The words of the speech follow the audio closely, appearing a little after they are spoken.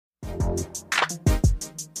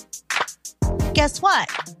Guess what?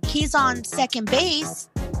 He's on second base.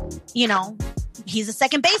 You know, he's a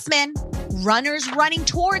second baseman. Runner's running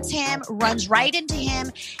towards him, runs right into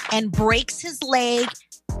him, and breaks his leg,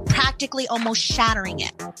 practically almost shattering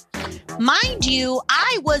it. Mind you,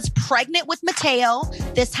 I was pregnant with Mateo.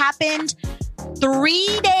 This happened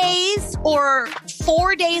 3 days or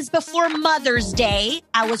 4 days before Mother's Day.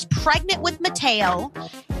 I was pregnant with Mateo.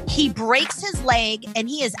 He breaks his leg and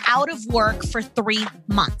he is out of work for 3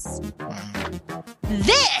 months.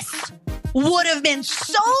 This would have been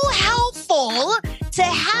so helpful to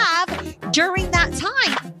have during that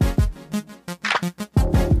time.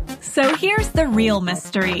 So here's the real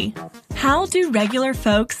mystery. How do regular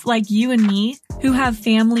folks like you and me, who have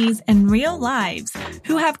families and real lives,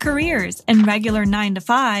 who have careers and regular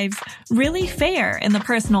 9-to-5s, really fare in the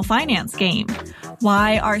personal finance game?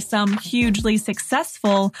 Why are some hugely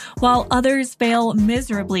successful while others fail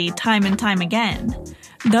miserably time and time again?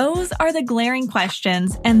 Those are the glaring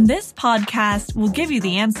questions, and this podcast will give you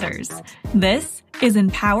the answers. This is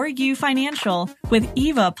Empower You Financial with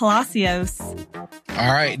Eva Palacios.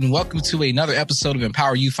 All right, and welcome to another episode of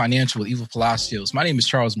Empower You Financial with Eva Palacios. My name is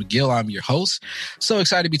Charles McGill. I'm your host. So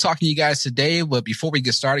excited to be talking to you guys today. But before we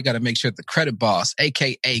get started, got to make sure that the credit boss,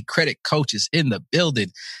 aka credit coach, is in the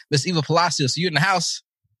building. Miss Eva Palacios, you in the house?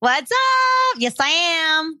 What's up? Yes, I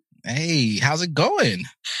am. Hey, how's it going?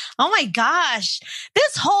 Oh my gosh.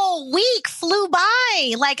 This whole week flew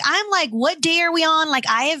by. I'm like, what day are we on?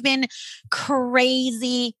 I have been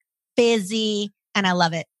crazy busy and I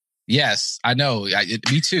love it. Yes, I know.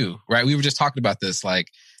 Me too, right? We were just talking about this,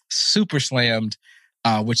 super slammed,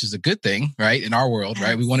 which is a good thing, right? In our world, yes.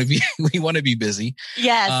 Right? We want to be busy.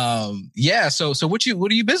 Yes. Yeah. So what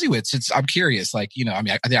are you busy with? I'm curious. I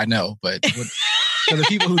think I know, but for the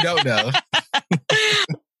people who don't know.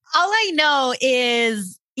 All I know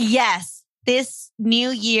is, yes, this new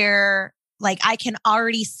year, I can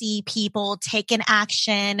already see people taking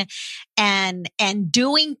action and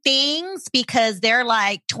doing things because they're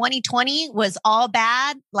 2020 was all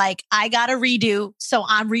bad. I got to redo. So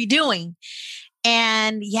I'm redoing.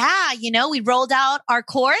 And yeah, we rolled out our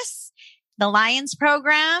course, the Lions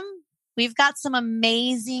program. We've got some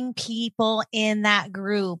amazing people in that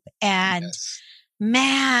group. And yes.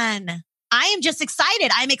 Man, I am just excited.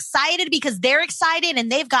 I'm excited because they're excited and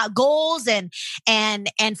they've got goals and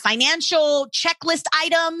financial checklist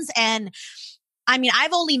items. And I mean,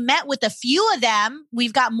 I've only met with a few of them.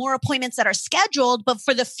 We've got more appointments that are scheduled, but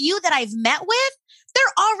for the few that I've met with,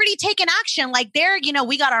 they're already taking action.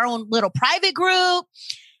 We got our own little private group.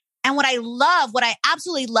 And what I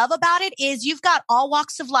absolutely love about it is you've got all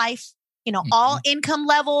walks of life, all income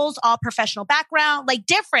levels, all professional background,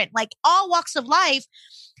 different, all walks of life.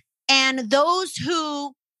 And those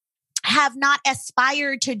who have not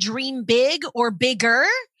aspired to dream big or bigger,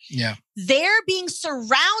 yeah, they're being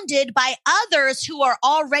surrounded by others who are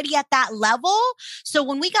already at that level. So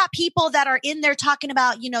when we got people that are in there talking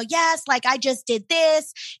about, yes, I just did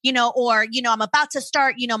this, or, I'm about to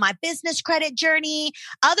start, my business credit journey.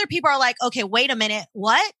 Other people are like, okay, wait a minute.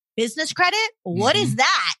 What? Business credit? What is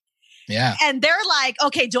that? Yeah. And they're like,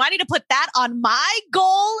 okay, do I need to put that on my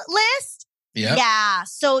goal list? Yep. Yeah.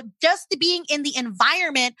 So just being in the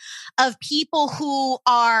environment of people who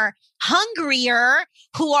are hungrier,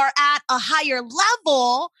 who are at a higher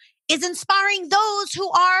level is inspiring those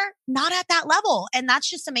who are not at that level. And that's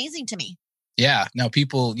just amazing to me. Yeah. Now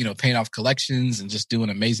people, paying off collections and just doing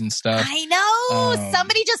amazing stuff. I know.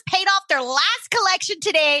 Somebody just paid off their last collection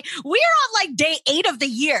today. We're on day 8 of the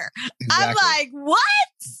year. Exactly. I'm like, what?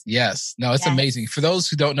 Yes. No, it's amazing. For those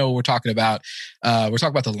who don't know what we're talking about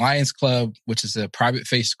the Lions Club, which is a private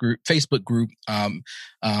Facebook group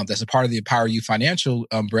that's a part of the Empower You Financial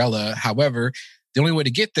umbrella. However, the only way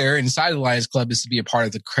to get there inside the Lions Club is to be a part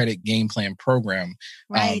of the Credit Game Plan program.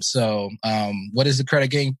 Right. What is the Credit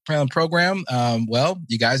Game Plan program? Well,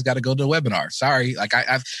 you guys got to go to the webinar. Sorry.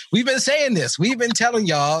 We've been saying this. We've been telling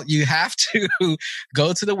y'all, you have to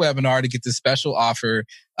go to the webinar to get this special offer.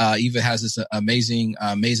 Eva has this amazing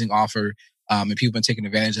offer. And people have been taking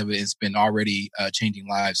advantage of it. It's been already changing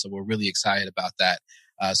lives. So we're really excited about that.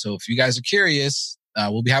 So if you guys are curious,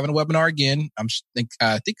 we'll be having a webinar again.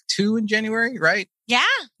 I think 2 in January, right? Yeah.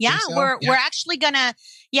 So? We're actually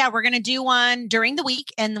we're gonna do one during the week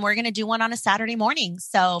and we're gonna do one on a Saturday morning.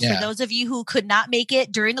 So for those of you who could not make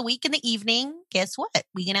it during the week in the evening, guess what?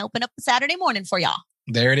 We're gonna open up a Saturday morning for y'all.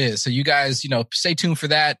 There it is. So you guys, stay tuned for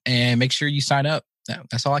that and make sure you sign up.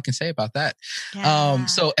 That's all I can say about that. Yeah.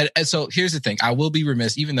 So here's the thing. I will be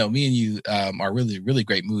remiss, even though me and you are really, really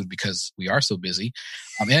great mood because we are so busy.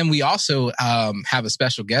 And we also have a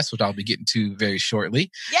special guest, which I'll be getting to very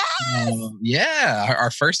shortly. Yes!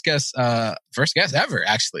 Our first guest ever,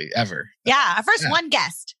 actually, ever. Yeah, our first one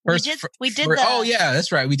guest. We did. Oh, yeah,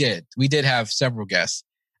 that's right. We did have several guests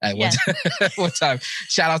at one time.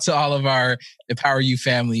 Shout out to all of our Empower You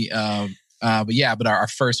family. But our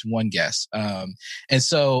first one guest. And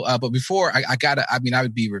so, but before I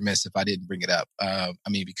would be remiss if I didn't bring it up.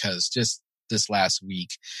 Because just this last week,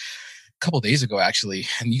 a couple of days ago, actually,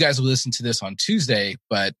 and you guys will listen to this on Tuesday,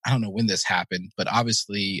 but I don't know when this happened, but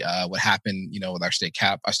obviously, what happened, with our state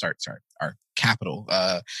our capital,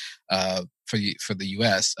 for the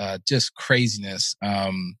U.S., just craziness.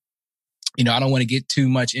 I don't want to get too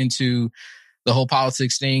much into the whole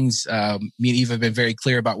politics things. Me and Eva have been very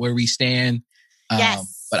clear about where we stand.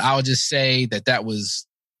 Yes. But I would just say that was,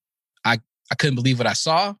 I couldn't believe what I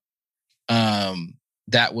saw.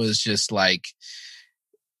 That was just like,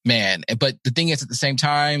 man. But the thing is, at the same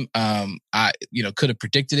time, I could have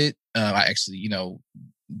predicted it. I actually,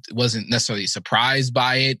 wasn't necessarily surprised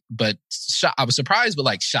by it, but I was surprised, but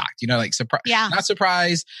like shocked, not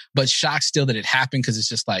surprised, but shocked still that it happened. Cause it's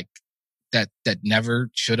just like, that never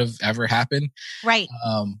should have ever happened. Right.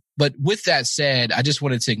 But with that said, I just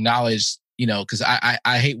wanted to acknowledge, because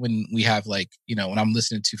I hate when we have when I'm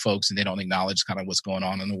listening to folks and they don't acknowledge kind of what's going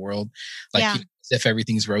on in the world, as if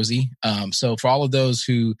everything's rosy. So for all of those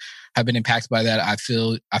who have been impacted by that, I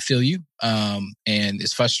feel you. And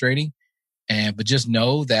it's frustrating. But just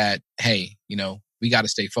know that, hey, we got to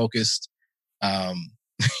stay focused.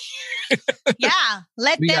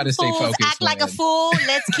 Let them fools act like a fool.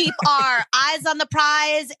 Let's keep our eyes on the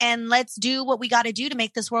prize and let's do what we got to do to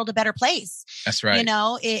make this world a better place. That's right.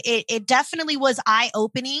 It definitely was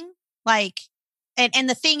eye-opening. And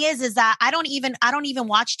the thing is that I don't even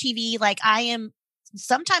watch TV. Like, I am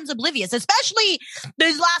sometimes oblivious, especially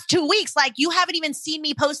these last 2 weeks. Like, you haven't even seen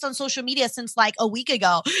me post on social media since like a week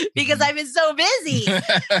ago because I've been so busy.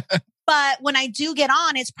 But when I do get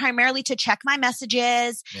on, it's primarily to check my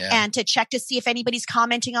messages and to check to see if anybody's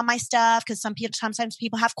commenting on my stuff. Cause sometimes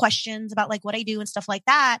people have questions about like what I do and stuff like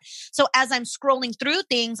that. So as I'm scrolling through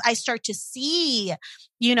things, I start to see,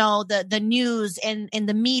 the news and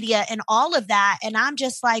the media and all of that. And I'm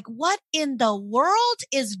just like, what in the world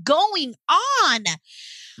is going on?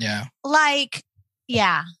 Yeah.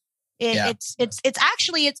 It's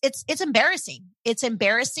actually, it's embarrassing. It's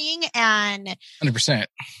embarrassing and 100%.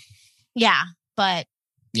 Yeah, but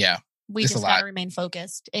we just got to remain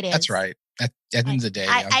focused. It is. That's right. At the end of the day,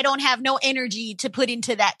 I don't have no energy to put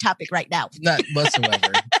into that topic right now. Not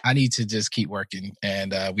whatsoever. I need to just keep working,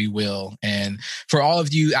 and we will. And for all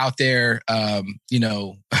of you out there,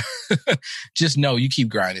 just know you keep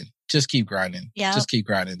grinding. Just keep grinding. Yeah. Just keep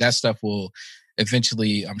grinding. That stuff will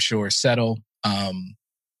eventually, I'm sure, settle.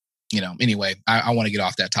 Anyway, I want to get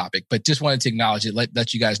off that topic, but just wanted to acknowledge it,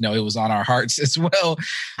 let you guys know it was on our hearts as well.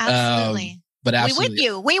 Absolutely. But absolutely.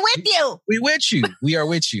 We with you. We with you. We are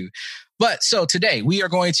with you. But so today we are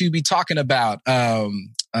going to be talking about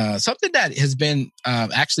something that has been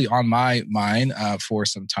actually on my mind for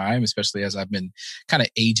some time, especially as I've been kind of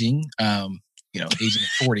aging. Aging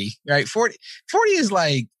at 40, right? 40 is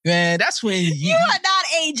like, man, that's when you are not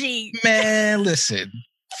aging. Man, listen.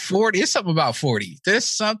 40, it's something about 40. There's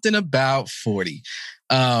something about 40.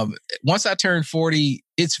 Once I turned 40,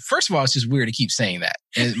 first of all, it's just weird to keep saying that.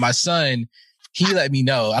 And my son, he let me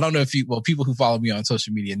know. I don't know if people who follow me on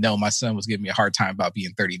social media know my son was giving me a hard time about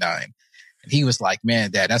being 39. And he was like,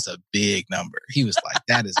 man, Dad, that's a big number. He was like,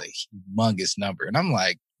 that is a humongous number. And I'm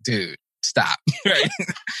like, dude, stop. Right?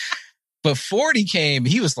 But 40 came,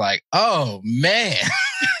 he was like, oh man.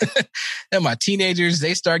 And my teenagers,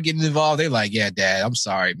 they start getting involved. They're like, yeah, Dad, I'm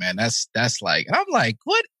sorry, man. That's like, and I'm like,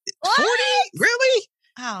 what? 40? Really?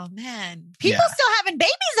 Oh man. People still having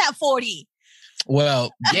babies at 40.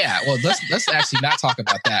 Well, yeah. Well, let's actually not talk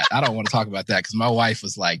about that. I don't want to talk about that because my wife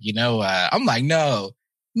was like, I'm like, no,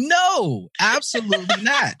 absolutely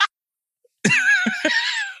not.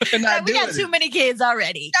 We got too many kids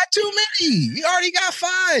already. Got too many. We already got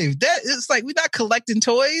 5. It's like we're not collecting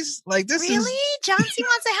toys. Like this really? Johnson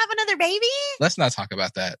wants to have another baby? Let's not talk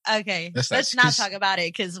about that. Okay. Let's not talk about it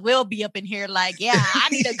because we'll be up in here like, yeah, I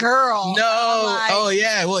need a girl. No. Like, oh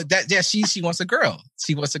yeah. Well, she wants a girl.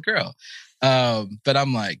 She wants a girl. But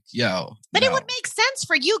I'm like, yo. But it would make sense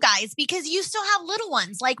for you guys because you still have little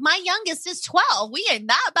ones. Like my youngest is 12. We are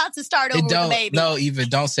not about to start over with a baby. No, even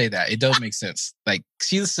don't say that. It don't make sense. Like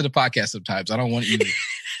she listens to the podcast sometimes. I don't want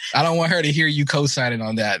I don't want her to hear you co-signing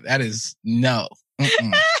on that. That is no.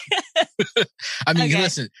 I mean,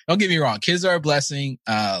 listen, don't get me wrong. Kids are a blessing.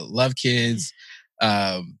 Love kids.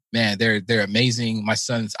 Man, they're amazing. My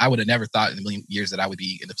sons, I would have never thought in a million years that I would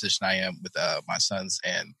be in the position I am with my sons,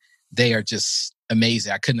 and they are just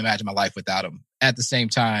amazing. I couldn't imagine my life without them. At the same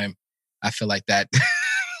time, I feel like that.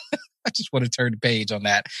 I just want to turn the page on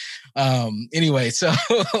that. Anyway, so,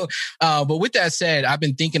 but with that said, I've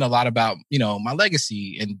been thinking a lot about, my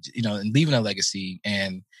legacy and, and leaving a legacy.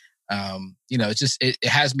 And, it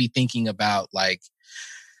has me thinking about like,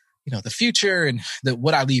 the future and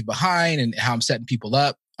what I leave behind and how I'm setting people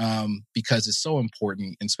up. Because it's so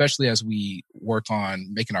important, and especially as we work on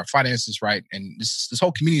making our finances right. And this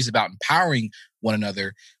whole community is about empowering one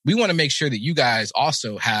another. We want to make sure that you guys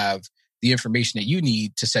also have the information that you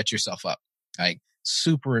need to set yourself up. Like,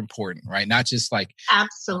 super important, right? Not just like,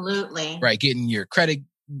 absolutely, right, getting your credit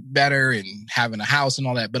better and having a house and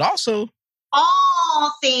all that, but also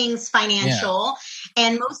all things financial. Yeah.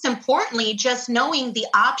 And most importantly, just knowing the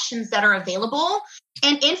options that are available.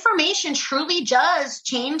 And information truly does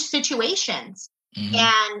change situations. Mm-hmm. And,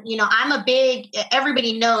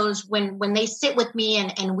 everybody knows when they sit with me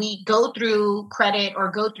and we go through credit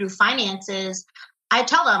or go through finances, I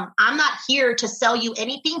tell them, I'm not here to sell you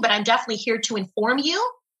anything, but I'm definitely here to inform you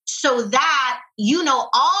so that you know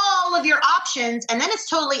all of your options. And then it's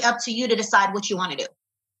totally up to you to decide what you want to do.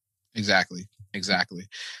 Exactly.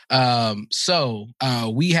 So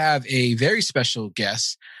we have a very special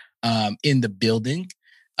guest in the building.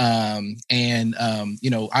 I'm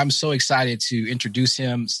so excited to introduce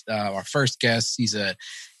him. Our first guest,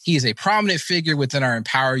 he is a prominent figure within our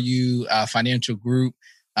Empower You financial group.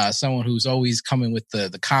 Someone who's always coming with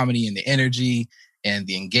the comedy and the energy and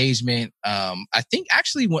the engagement. I think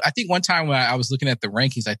one time when I was looking at the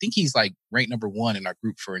rankings, I think he's like ranked number 1 in our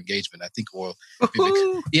group for engagement. I think,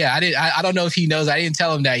 I don't know if he knows. I didn't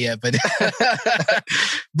tell him that yet, but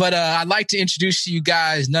but I'd like to introduce to you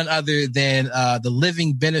guys none other than the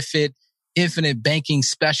Living Benefit Infinite Banking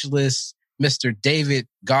Specialist, Mr. David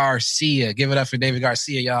Garcia. Give it up for David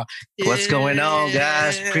Garcia, y'all. What's going on,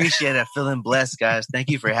 guys? Appreciate it. Feeling blessed, guys.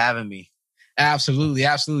 Thank you for having me.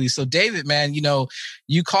 Absolutely. So David, man,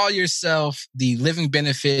 you call yourself the Living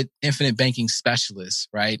Benefit Infinite Banking Specialist,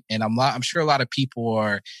 right? And I'm sure a lot of people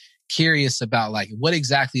are curious about like what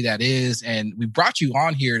exactly that is. And we brought you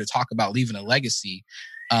on here to talk about leaving a legacy.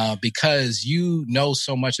 Because you know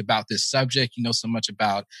so much about this subject, you know so much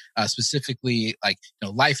about specifically like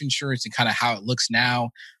life insurance and kind of how it looks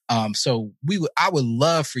now. So I would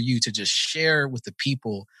love for you to just share with the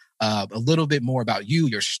people a little bit more about you,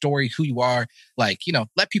 your story, who you are. Like,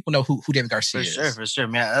 let people know who David Garcia is. For sure,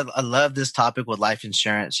 man. I love this topic with life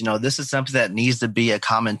insurance. This is something that needs to be a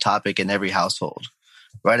common topic in every household.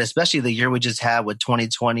 Right, especially the year we just had with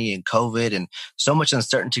 2020 and COVID and so much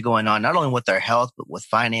uncertainty going on, not only with their health, but with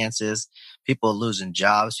finances, people losing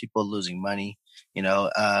jobs, people losing money.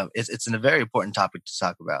 It's a very important topic to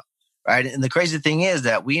talk about, right? And the crazy thing is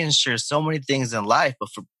that we insure so many things in life, but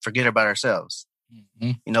forget about ourselves.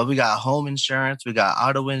 Mm-hmm. We got home insurance, we got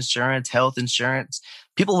auto insurance, health insurance.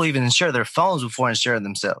 People will even insure their phones before insuring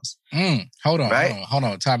themselves. Hold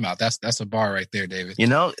on. Time out. That's a bar right there, David.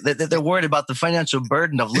 They're worried about the financial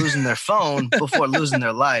burden of losing their phone before losing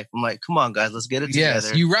their life. I'm like, come on, guys, let's get it together.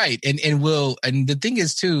 Yes, you're right. And the thing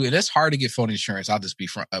is too, and it's hard to get phone insurance. I'll just be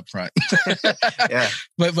up front. Yeah.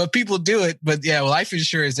 But people do it. But yeah, life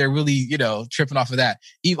insurance, they're really, tripping off of that.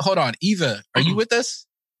 Hold on. Eva, are you with us?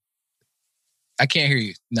 I can't hear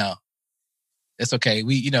you. No, it's okay.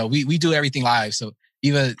 We do everything live. So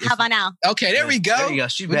Eva, how about now? Okay, there we go. There you go.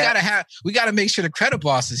 We gotta make sure the credit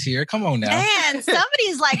boss is here. Come on now. Man,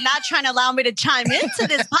 somebody's like not trying to allow me to chime into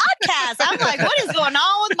this podcast. I'm like, what is going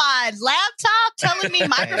on with my laptop telling me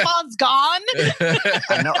microphone's gone?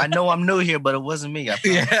 I know I'm new here, but it wasn't me.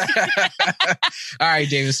 Yeah. All right,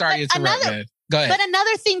 David. Sorry to interrupt, man. Go ahead. But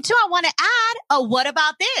another thing too, I want to add, what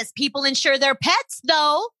about this? People insure their pets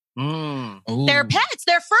though. Their pets,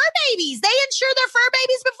 their fur babies. They insure their fur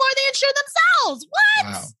babies before they insure themselves.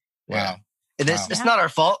 What? Wow. And it's not our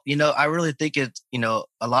fault. I really think it's,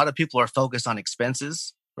 a lot of people are focused on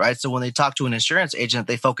expenses, right? So when they talk to an insurance agent,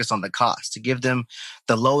 they focus on the cost to give them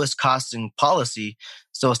the lowest costing policy.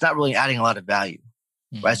 So it's not really adding a lot of value,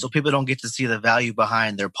 right? So people don't get to see the value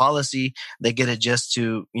behind their policy. They get it just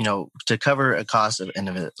to cover a cost and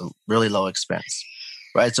a really low expense.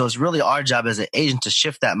 Right. So it's really our job as an agent to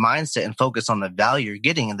shift that mindset and focus on the value you're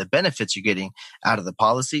getting and the benefits you're getting out of the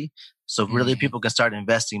policy. So really people can start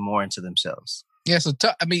investing more into themselves. Yeah. So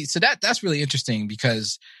that's really interesting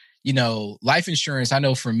because, life insurance, I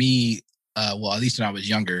know for me, at least when I was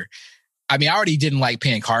younger, I already didn't like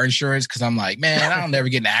paying car insurance because I'm like, man, I don't never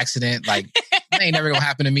get in an accident. Like, It ain't never gonna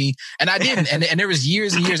happen to me. And I didn't. And there was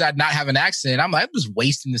years and years I'd not have an accident. I'm like, I'm just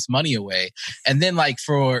wasting this money away. And then like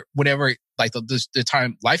for whatever, like the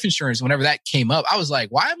time life insurance, whenever that came up, I was like,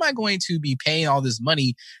 why am I going to be paying all this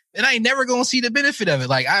money and I ain't never gonna see the benefit of it?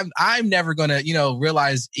 Like I'm never gonna,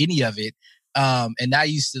 realize any of it. And I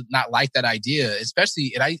used to not like that idea,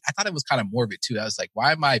 especially, and I thought it was kind of morbid too. I was like,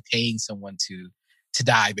 why am I paying someone to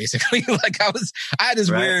die, basically? Like I had this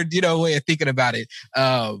weird, way of thinking about it.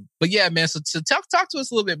 But yeah, man, so talk to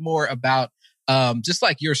us a little bit more about, just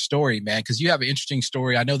like your story, man, because you have an interesting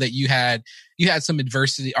story. I know that you had some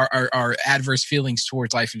adversity or adverse feelings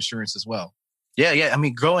towards life insurance as well. Yeah. I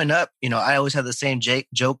mean, growing up, I always had the same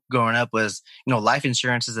joke growing up was, life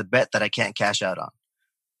insurance is a bet that I can't cash out on.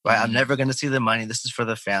 Right. I'm never going to see the money. This is for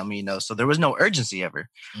the family, So there was no urgency ever.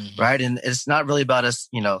 Right. And it's not really about us,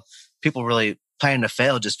 people really planning to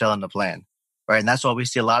fail, just failing to plan. Right. And that's why we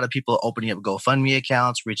see a lot of people opening up GoFundMe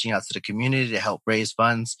accounts, reaching out to the community to help raise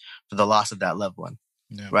funds for the loss of that loved one.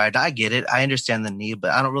 Yeah. Right. I get it. I understand the need, but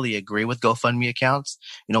I don't really agree with GoFundMe accounts.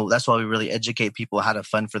 That's why we really educate people how to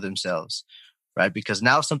fund for themselves. Right. Because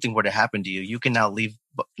now if something were to happen to you, you can now leave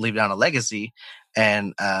down a legacy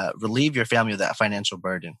and relieve your family of that financial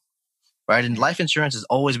burden. Right. And life insurance has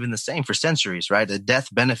always been the same for centuries, right? A death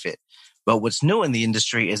benefit. But what's new in the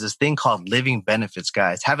industry is this thing called living benefits,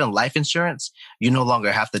 guys. Having life insurance, you no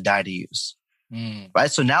longer have to die to use. Right.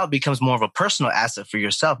 So now it becomes more of a personal asset for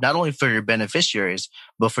yourself, not only for your beneficiaries,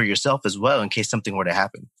 but for yourself as well, in case something were to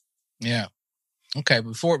happen. Yeah. Okay,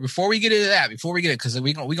 before we get into that, because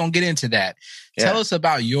we're gonna get into that. Yeah. Tell us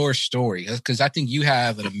about your story, because I think you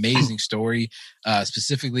have an amazing story,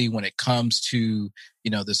 specifically when it comes to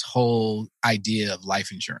this whole idea of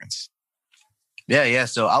life insurance. Yeah.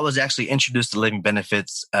 So I was actually introduced to living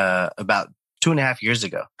benefits about 2.5 years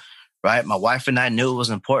ago. Right, my wife and I knew it was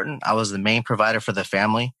important. I was the main provider for the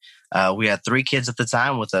family. We had 3 kids at the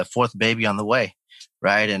time, with a 4th baby on the way.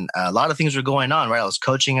 Right. And a lot of things were going on, right? I was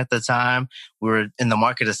coaching at the time. We were in the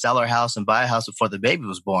market to sell our house and buy a house before the baby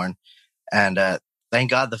was born. And thank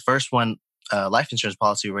God the first life insurance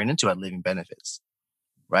policy we ran into had living benefits,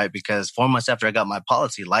 right? Because 4 months after I got my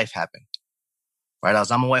policy, life happened, right? I was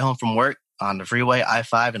on my way home from work on the freeway,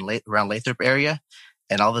 I-5 and around Lathrop area.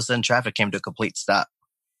 And all of a sudden traffic came to a complete stop.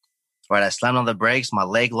 Right, I slammed on the brakes, my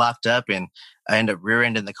leg locked up, and I ended up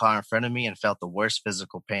rear-ending the car in front of me and felt the worst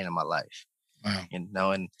physical pain in my life. Wow.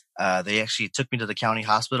 And they actually took me to the county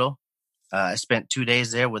hospital. I spent 2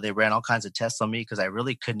 days there where they ran all kinds of tests on me because I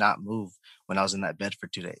really could not move when I was in that bed for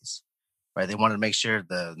 2 days. Right, they wanted to make sure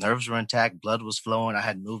the nerves were intact, blood was flowing, I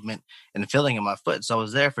had movement and feeling in my foot. So I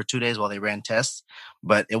was there for 2 days while they ran tests.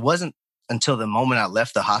 But it wasn't until the moment I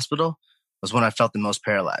left the hospital was when I felt the most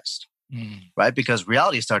paralyzed. Right, because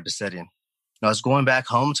reality started to set in. I was going back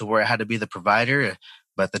home to where I had to be the provider.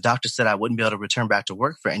 But the doctor said I wouldn't be able to return back to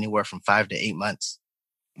work for anywhere from 5 to 8 months.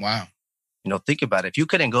 Wow. Think about it. If you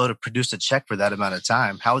couldn't go to produce a check for that amount of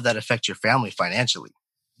time, how would that affect your family financially?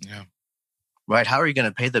 Yeah. Right? How are you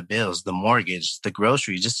going to pay the bills, the mortgage, the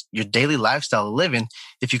groceries, just your daily lifestyle of living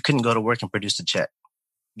if you couldn't go to work and produce a check?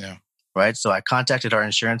 Yeah. Right? So I contacted our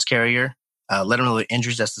insurance carrier, let them know the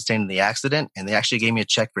injuries that sustained in the accident, and they actually gave me a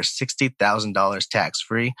check for $60,000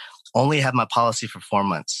 tax-free. Only had my policy for 4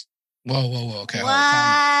 months. Whoa. Okay.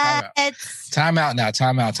 What? Time out now.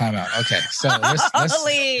 Okay. So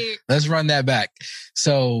let's run that back.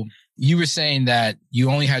 So you were saying that you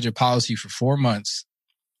only had your policy for 4 months.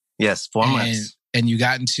 Yes, 4 months. And you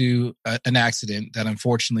got into an accident that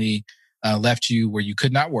unfortunately left you where you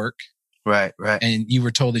could not work. Right. And you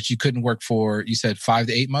were told that you couldn't work for, you said 5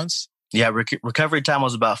 to 8 months? Yeah, recovery time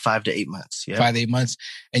was about 5 to 8 months. Yeah. 5 to 8 months.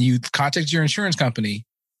 And you contacted your insurance company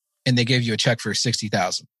and they gave you a check for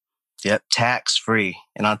 $60,000. Yep, tax free.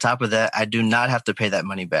 And on top of that, I do not have to pay that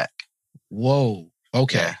money back. Whoa.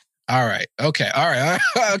 Okay. Yeah. All right. Okay. All right.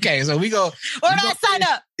 Okay. So we go. We're not signed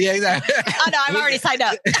up. Yeah, exactly. Oh, no, I'm already signed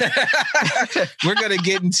up. We're going to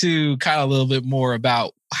get into kind of a little bit more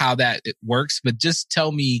about how that works, but just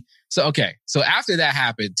tell me. So, okay. So after that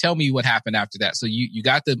happened, tell me what happened after that. So you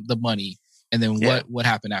got the money, and then what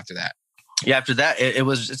happened after that? Yeah, after that,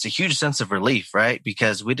 it's a huge sense of relief, right?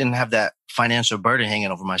 Because we didn't have that financial burden hanging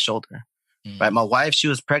over my shoulder, right? My wife, she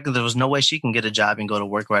was pregnant. There was no way she can get a job and go to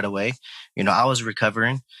work right away. I was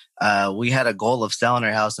recovering. We had a goal of selling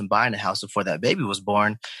our house and buying a house before that baby was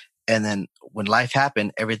born. And then when life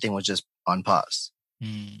happened, everything was just on pause,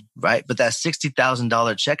 right? But that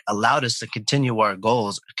 $60,000 check allowed us to continue our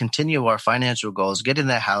goals, continue our financial goals, get in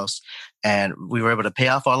that house. And we were able to pay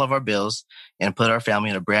off all of our bills and put our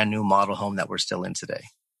family in a brand new model home that we're still in today.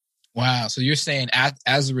 Wow. So you're saying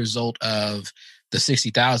as a result of the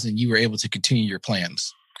 $60,000, you were able to continue your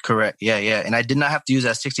plans? Correct. Yeah. And I did not have to use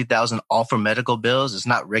that $60,000 all for medical bills. It's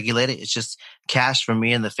not regulated. It's just cash for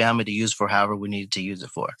me and the family to use for however we needed to use it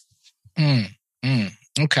for.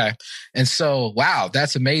 Okay. And so, wow,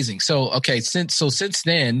 that's amazing. So, okay. Since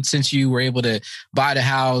then, since you were able to buy the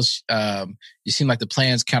house, you seem like the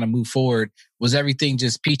plans kind of move forward. Was everything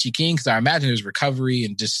just peachy keen? Because I imagine there's recovery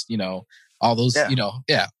and just, all those,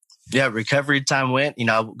 Yeah, recovery time went,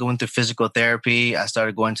 going through physical therapy. I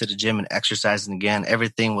started going to the gym and exercising again.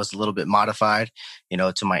 Everything was a little bit modified,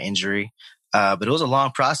 to my injury. But it was a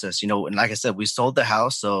long process, and like I said, we sold the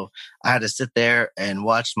house. So I had to sit there and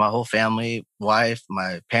watch my whole family, wife,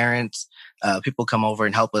 my parents, people come over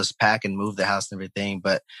and help us pack and move the house and everything.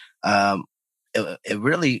 But it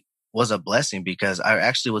really was a blessing because I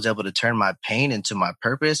actually was able to turn my pain into my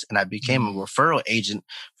purpose. And I became a referral agent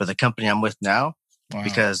for the company I'm with now. Wow.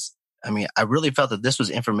 Because I really felt that this was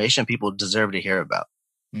information people deserve to hear about,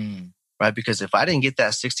 right? Because if I didn't get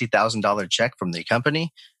that $60,000 check from the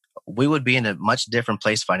company, we would be in a much different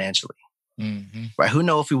place financially, right? Who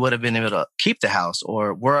knows if we would have been able to keep the house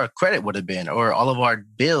or where our credit would have been or all of our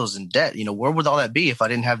bills and debt, where would all that be if I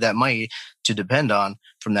didn't have that money to depend on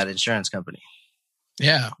from that insurance company?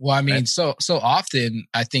 Yeah. Well, right? So often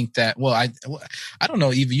I think that, I don't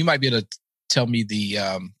know, Eva, you might be able to tell me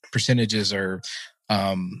the percentages or,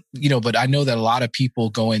 but I know that a lot of people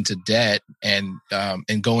go into debt and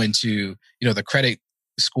go into, the credit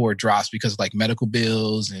score drops because of like medical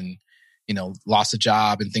bills and, loss of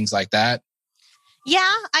job and things like that. Yeah.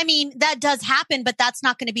 That does happen, but that's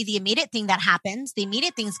not going to be the immediate thing that happens. The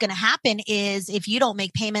immediate thing that's going to happen is if you don't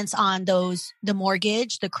make payments on the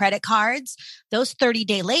mortgage, the credit cards, those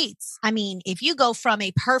 30-day lates. If you go from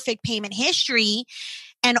a perfect payment history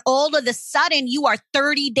and all of a sudden you are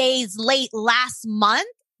 30 days late last month,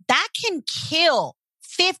 that can kill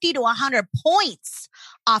 50 to 100 points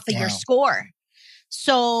off of your score.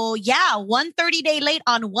 So yeah, 1 30-day late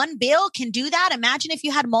on one bill can do that. Imagine if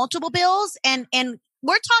you had multiple bills and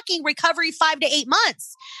we're talking recovery 5 to 8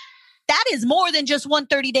 months. That is more than just 1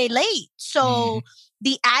 30-day late. So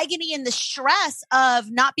the agony and the stress of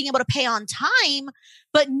not being able to pay on time,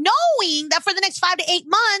 but knowing that for the next 5 to 8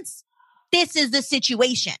 months, this is the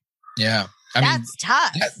situation. Yeah. That's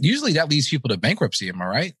tough. Usually that leads people to bankruptcy. Am I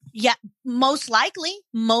right? Yeah, most likely.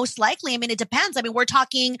 It depends. We're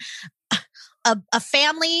talking a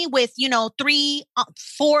family with, 3,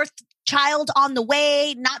 4th child on the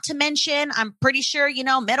way, not to mention, I'm pretty sure,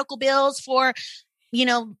 medical bills for,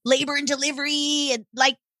 labor and delivery and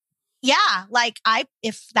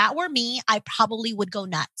if that were me, I probably would go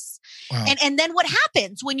nuts. Wow. And then what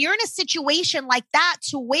happens when you're in a situation like that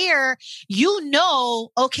to where,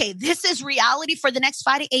 okay, this is reality for the next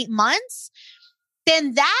 5 to 8 months,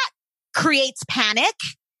 then that creates panic.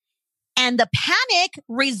 And the panic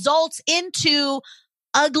results into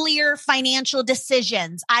uglier financial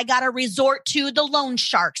decisions. I got to resort to the loan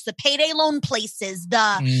sharks, the payday loan places,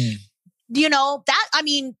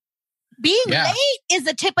 being late is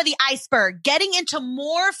the tip of the iceberg. Getting into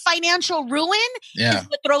more financial ruin is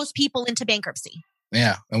what throws people into bankruptcy.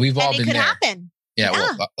 Yeah. And we've all been there. It could happen. Yeah.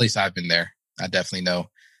 Well, at least I've been there. I definitely know.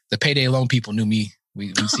 The payday loan people knew me.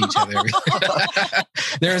 We see each other.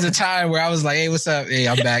 There was a time where I was like, hey, what's up? Hey,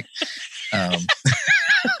 I'm back.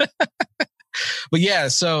 But yeah,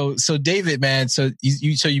 so David, man, so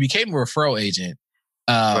you became a referral agent.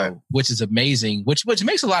 Right. Which is amazing, which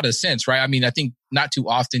makes a lot of sense, right? I think not too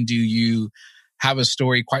often do you have a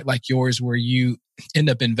story quite like yours where you end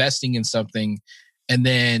up investing in something and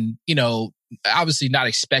then, obviously not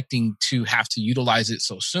expecting to have to utilize it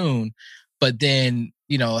so soon, but then,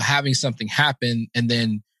 having something happen and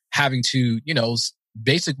then having to,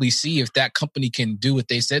 basically see if that company can do what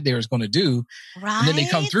they said they was going to do. Right. And then they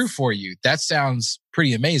come through for you. That sounds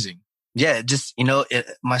pretty amazing. Yeah, just,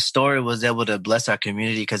 my story was able to bless our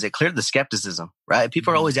community because it cleared the skepticism, right?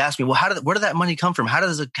 People are always asking me, well, where did that money come from? How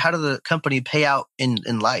does the company pay out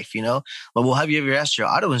in life, Well, have you ever asked your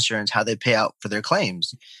auto insurance how they pay out for their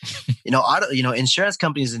claims? Insurance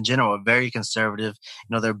companies in general are very conservative.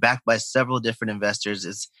 They're backed by several different investors.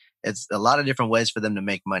 It's a lot of different ways for them to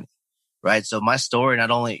make money, right? So my story,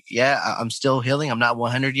 not only, I'm still healing. I'm not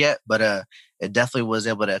 100 yet, but it definitely was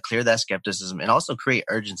able to clear that skepticism and also create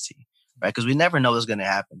urgency. Right? Because we never know what's going to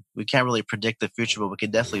happen. We can't really predict the future, but we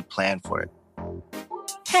can definitely plan for it.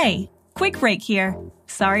 Hey, quick break here.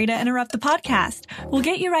 Sorry to interrupt the podcast. We'll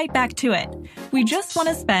get you right back to it. We just want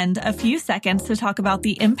to spend a few seconds to talk about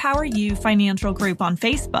the Empower You Financial Group on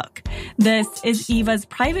Facebook. This is Eva's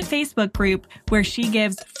private Facebook group where she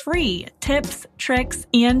gives free tips, tricks,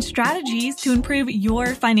 and strategies to improve your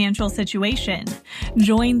financial situation.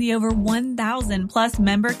 Join the over 1,000 plus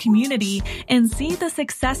member community and see the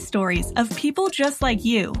success stories of people just like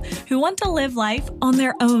you who want to live life on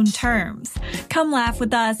their own terms. Come laugh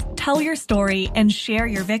with us, tell your story, and share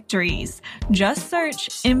your victories. Just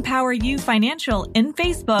search Empower You Financial in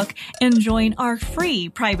Facebook and join our free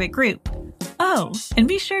private group. Oh, and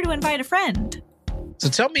be sure to invite a friend. So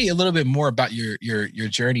tell me a little bit more about your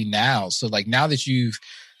journey now. So like now that you've,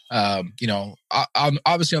 I'm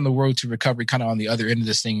obviously on the road to recovery, kind of on the other end of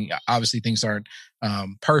this thing. Obviously things aren't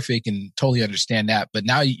perfect and totally understand that. But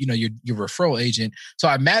now, you're referral agent. So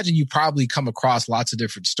I imagine you probably come across lots of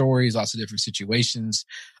different stories, lots of different situations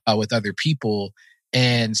with other people.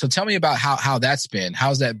 And so tell me about how that's been.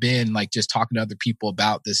 How's that been, like just talking to other people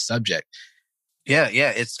about this subject? Yeah.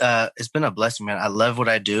 It's been a blessing, man. I love what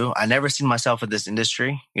I do. I never seen myself in this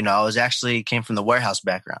industry. I came from the warehouse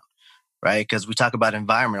background, right? Because we talk about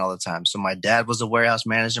environment all the time. So my dad was a warehouse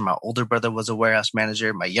manager. My older brother was a warehouse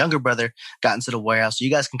manager. My younger brother got into the warehouse. So you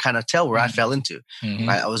guys can kind of tell where I fell into. Mm-hmm.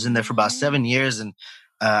 Right? I was in there for about 7 years, and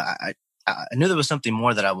I knew there was something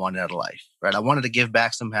more that I wanted out of life, right? I wanted to give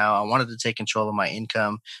back somehow. I wanted to take control of my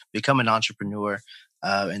income, become an entrepreneur.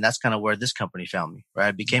 And that's kind of where this company found me, right?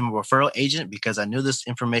 I became a referral agent because I knew this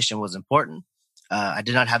information was important. I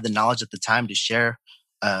did not have the knowledge at the time to share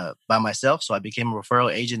by myself. So I became a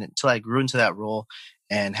referral agent until I grew into that role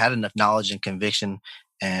and had enough knowledge and conviction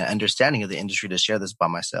and understanding of the industry to share this by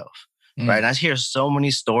myself, right? And I hear so many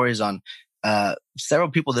stories on several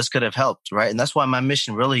people this could have helped, right? And that's why my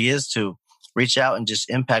mission really is to reach out and just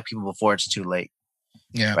impact people before it's too late.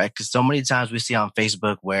 Yeah. Right. Because so many times we see on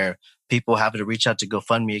Facebook where people have to reach out to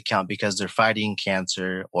GoFundMe account because they're fighting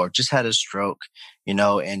cancer or just had a stroke,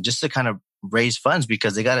 and just to kind of raise funds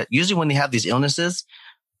because they got to, usually when they have these illnesses,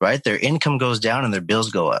 right, their income goes down and their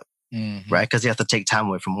bills go up, right? Because they have to take time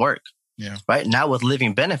away from work. Yeah. Right. Now with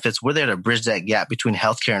living benefits, we're there to bridge that gap between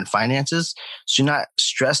healthcare and finances. So you're not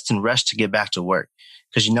stressed and rushed to get back to work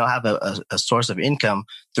because you now have a source of income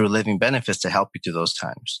through living benefits to help you through those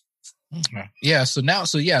times. Yeah. So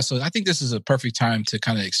I think this is a perfect time to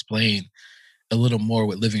kind of explain a little more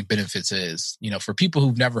what living benefits is, for people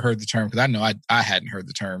who've never heard the term, because I know I hadn't heard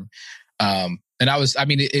the term.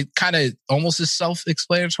 It kind of almost is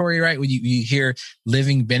self-explanatory, right? When you hear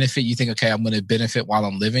living benefit, you think, okay, I'm going to benefit while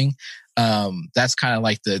I'm living. That's kind of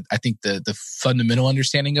like the fundamental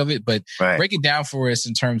understanding of it, but break it down for us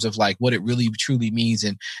in terms of like what it really truly means.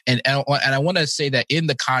 And I want to say that in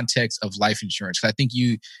the context of life insurance, because I think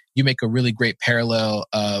you make a really great parallel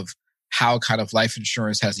of how kind of life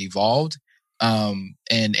insurance has evolved. And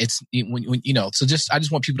it's so I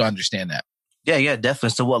just want people to understand that. Yeah, definitely.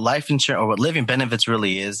 So what life insurance or what living benefits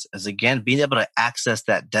really is again, being able to access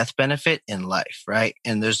that death benefit in life, right?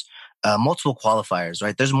 And there's multiple qualifiers,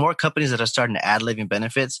 right? There's more companies that are starting to add living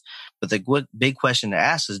benefits, but the big question to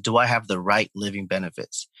ask is, do I have the right living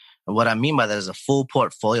benefits? And what I mean by that is a full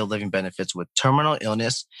portfolio of living benefits with terminal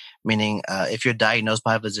illness, meaning if you're diagnosed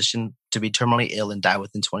by a physician to be terminally ill and die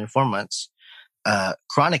within 24 months,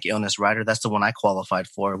 chronic illness rider, that's the one I qualified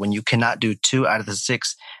for, when you cannot do 2 out of the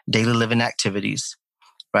 6 daily living activities,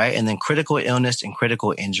 right? And then critical illness and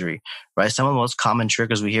critical injury, right? Some of the most common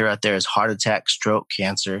triggers we hear out there is heart attack, stroke,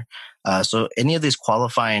 cancer. So any of these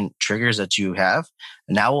qualifying triggers that you have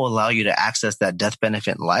now will allow you to access that death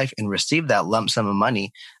benefit in life and receive that lump sum of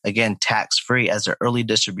money, again, tax-free as an early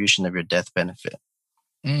distribution of your death benefit.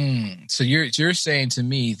 So you're saying to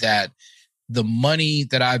me that the money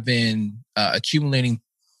that I've been accumulating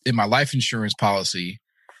in my life insurance policy,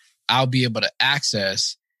 I'll be able to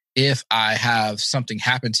access if I have something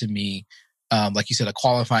happen to me, like you said, a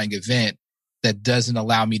qualifying event that doesn't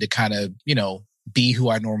allow me to kind of, be who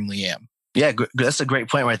I normally am. Yeah, that's a great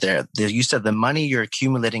point right there. You said the money you're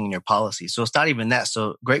accumulating in your policy. So it's not even that.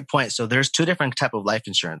 So great point. So there's 2 different types of life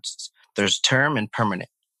insurances. There's term and permanent.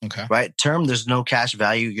 Okay. Right? Term, there's no cash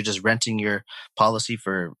value. You're just renting your policy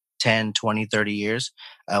for 10, 20, 30 years.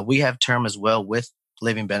 We have term as well with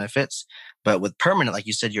living benefits. But with permanent, like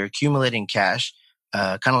you said, you're accumulating cash,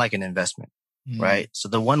 kind of like an investment, right? So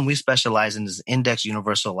the one we specialize in is Index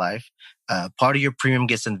Universal Life. Part of your premium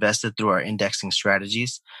gets invested through our indexing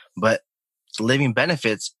strategies, but living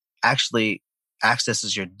benefits actually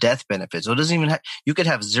accesses your death benefits. So it doesn't even you could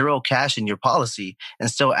have 0 cash in your policy and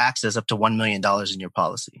still access up to $1 million in your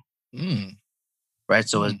policy. Right.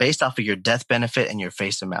 So it's based off of your death benefit and your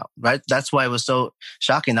face amount, right? That's why it was so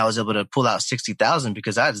shocking that I was able to pull out $60,000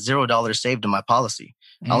 because I had $0 saved in my policy.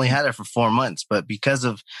 I only had it for 4 months, but because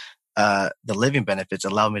of the living benefits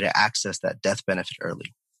allowed me to access that death benefit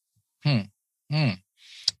early. Hmm. Hmm.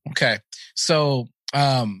 Okay. So,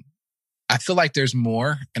 I feel like there's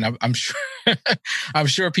more, and I'm sure I'm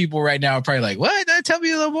sure people right now are probably like, "What? Tell me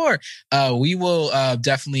a little more." We will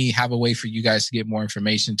definitely have a way for you guys to get more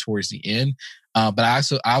information towards the end. But I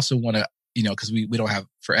also want to, because we don't have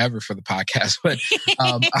forever for the podcast, but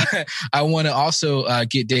I want to also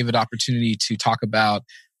get David opportunity to talk about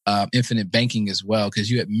infinite banking as well, because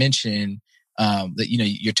you had mentioned that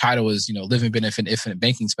your title is living benefit infinite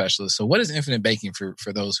banking specialist. So what is infinite banking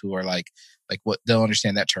for those who are like what they'll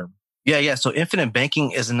understand that term? Yeah. So infinite banking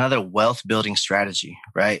is another wealth building strategy,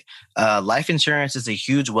 right? Life insurance is a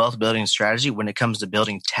huge wealth building strategy when it comes to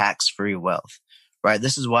building tax-free wealth, right?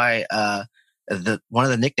 This is why one of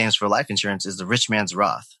the nicknames for life insurance is the rich man's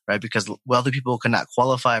Roth, right? Because wealthy people cannot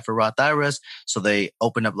qualify for Roth IRAs, so they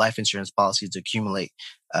open up life insurance policies to accumulate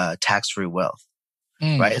tax-free wealth,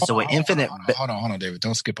 right? Hold on, David.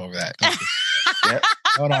 Don't skip over that. Yep.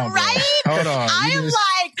 Hold on, bro. Right? Hold on. I'm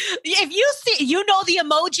like, if you see, the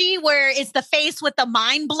emoji where it's the face with the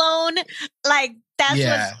mind blown, like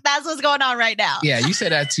that's what's going on right now. Yeah, you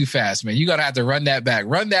said that too fast, man. You're going to have to run that back.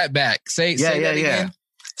 Run that back. Say that again.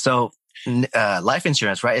 So life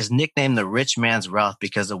insurance, right, is nicknamed the rich man's Roth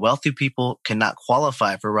because the wealthy people cannot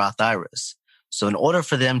qualify for Roth IRAs. So in order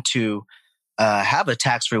for them to have a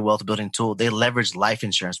tax-free wealth building tool, they leverage life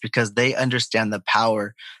insurance because they understand the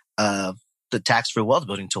power of the tax-free wealth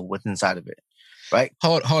building tool within inside of it, right?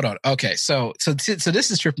 Hold on. Okay, so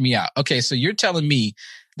this is tripping me out. Okay, so you're telling me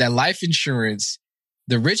that life insurance,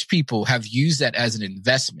 the rich people have used that as an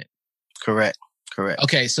investment. Correct.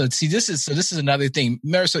 Okay, so see, this is another thing.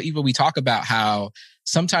 Remember, so even we talk about how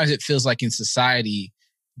sometimes it feels like in society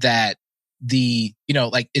that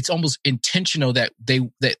it's almost intentional that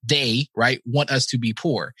they right want us to be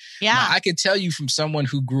poor. Yeah, now, I can tell you from someone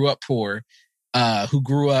who grew up poor, who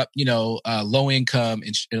grew up, low income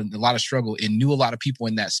and a lot of struggle and knew a lot of people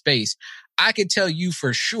in that space. I can tell you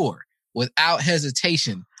for sure, without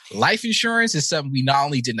hesitation, life insurance is something we not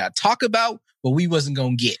only did not talk about, but we wasn't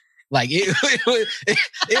going to get. Like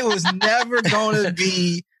it was never going to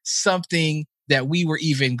be something that we were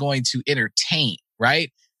even going to entertain.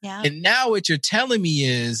 Right. Yeah. And now what you're telling me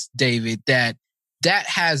is, David, that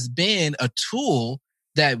has been a tool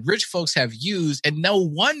that rich folks have used. And no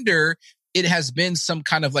wonder it has been some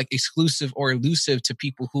kind of like exclusive or elusive to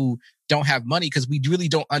people who don't have money, because we really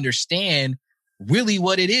don't understand really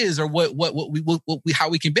what it is or how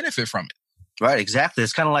we can benefit from it. Right, exactly.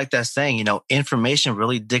 It's kind of like that saying, information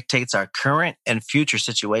really dictates our current and future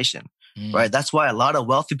situation, right? That's why a lot of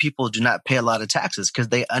wealthy people do not pay a lot of taxes, because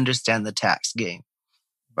they understand the tax game,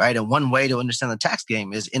 right? And one way to understand the tax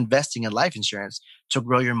game is investing in life insurance to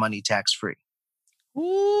grow your money tax-free.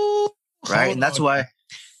 Ooh, right? And that's why...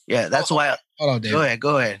 Yeah, that's why. Hold on, David.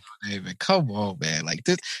 Go ahead. David, come on, man. Like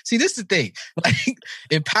this. See, this is the thing. Like,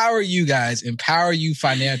 empower you guys, empower you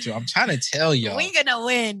financial. I'm trying to tell y'all. We're gonna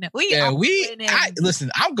win.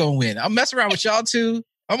 Listen, I'm gonna win. I'm messing around with y'all too.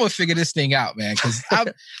 I'm gonna figure this thing out, man. Because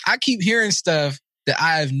I keep hearing stuff that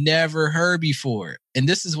I've never heard before. And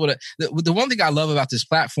this is what the one thing I love about this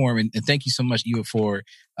platform, and thank you so much, Eva, for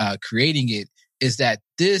creating it, is that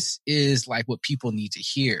this is like what people need to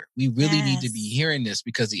hear. We really need to be hearing this,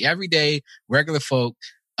 because the everyday regular folk,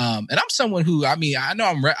 and I'm someone who, I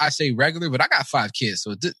know I say regular, but I got 5 kids.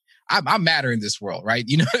 So I'm matter in this world, right?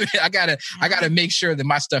 You know what I mean? I gotta make sure that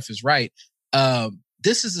my stuff is right.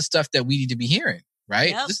 This is the stuff that we need to be hearing, right?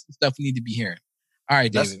 Yep. This is the stuff we need to be hearing. All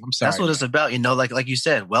right, David, I'm sorry. That's what it's about. Like you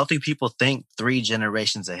said, wealthy people think 3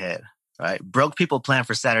 generations ahead, right? Broke people plan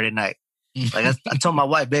for Saturday night. Like I told my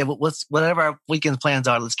wife, babe, whatever our weekend plans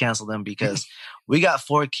are, let's cancel them, because we got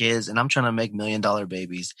 4 kids and I'm trying to make $1 million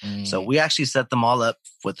babies. So we actually set them all up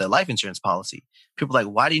with a life insurance policy. People are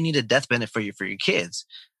like, why do you need a death benefit for your kids?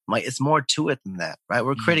 I'm like, it's more to it than that, right?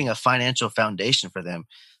 We're creating a financial foundation for them.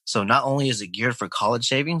 So not only is it geared for college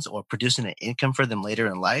savings or producing an income for them later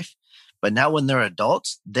in life, but now when they're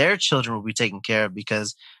adults, their children will be taken care of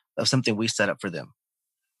because of something we set up for them.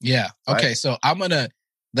 Yeah. Okay. Right? So I'm going to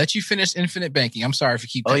let you finish infinite banking. I'm sorry if you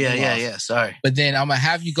keep cutting you off. Yeah. Sorry. But then I'm going to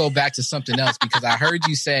have you go back to something else, because I heard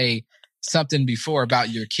you say something before about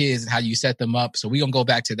your kids and how you set them up. So we're going to go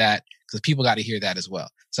back to that, because people got to hear that as well.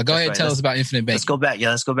 So go ahead and tell us about infinite banking. Let's go back.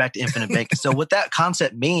 Yeah, let's go back to infinite banking. So what that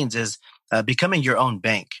concept means is becoming your own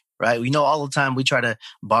bank, right? We know all the time we try to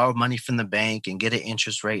borrow money from the bank and get an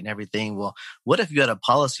interest rate and everything. Well, what if you had a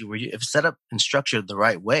policy where if set up and structured the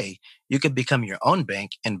right way, you could become your own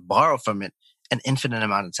bank and borrow from it an infinite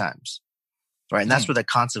amount of times, right? And that's where the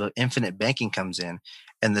concept of infinite banking comes in.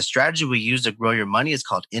 And the strategy we use to grow your money is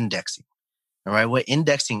called indexing. All right. What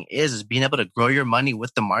indexing is being able to grow your money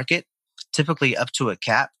with the market, typically up to a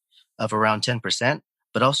cap of around 10%,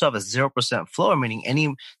 but also have a 0% floor, meaning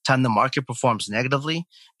any time the market performs negatively,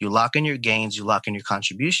 you lock in your gains, you lock in your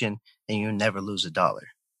contribution, and you never lose a dollar.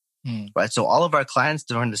 Right. So all of our clients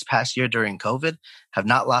during this past year during COVID have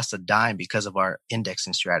not lost a dime because of our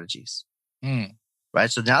indexing strategies.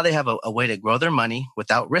 Right. So now they have a way to grow their money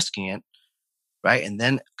without risking it. Right. And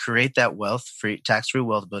then create that tax-free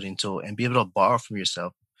wealth building tool and be able to borrow from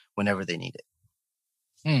yourself whenever they need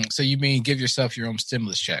it. So you mean give yourself your own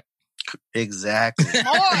stimulus check? Exactly. More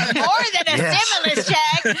than a stimulus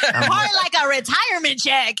check, more like a retirement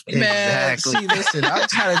check. Man, see, listen, I'm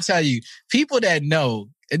trying to tell you, people that know,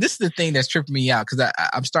 and this is the thing that's tripping me out because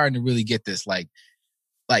I'm starting to really get this, like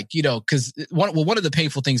because one of the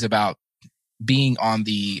painful things about being on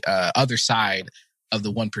the other side of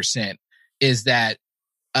the 1% is that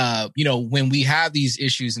when we have these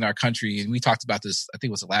issues in our country, and we talked about this, I think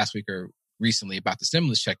it was last week or recently about the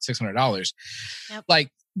stimulus check, $600, like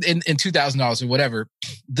in $2,000 or whatever.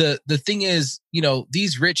 The thing is,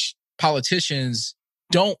 these rich politicians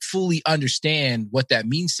don't fully understand what that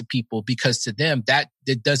means to people, because to them that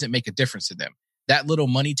it doesn't make a difference to them. That little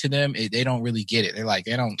money to them, they don't really get it. They're like,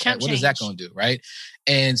 what is that going to do, right?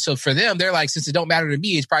 And so for them, they're like, since it don't matter to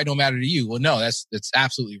me, it probably don't matter to you. Well, no, that's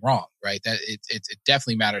absolutely wrong, right? That it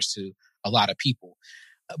definitely matters to a lot of people.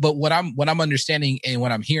 But what I'm understanding and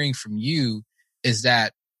what I'm hearing from you is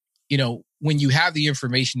that, when you have the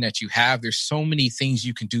information that you have, there's so many things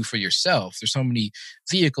you can do for yourself. There's so many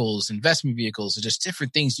vehicles, investment vehicles, and just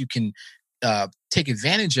different things you can take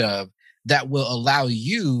advantage of that will allow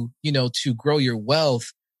you, to grow your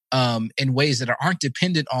wealth in ways that aren't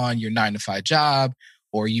dependent on your 9-to-5 job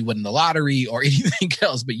or you win the lottery or anything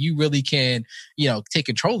else, but you really can, take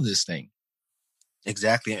control of this thing.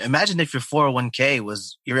 Exactly. Imagine if your 401k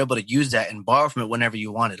you're able to use that and borrow from it whenever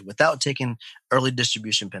you wanted without taking early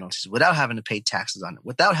distribution penalties, without having to pay taxes on it,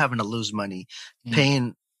 without having to lose money,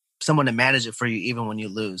 paying someone to manage it for you even when you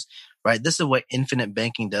lose, right? This is what infinite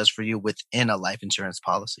banking does for you within a life insurance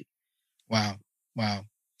policy. Wow.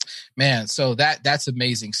 Man, so that's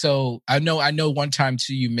amazing. So I know one time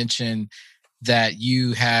too, you mentioned that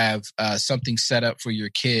you have something set up for your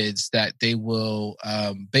kids that they will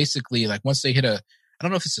basically, like, once they hit I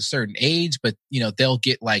don't know if it's a certain age, but they'll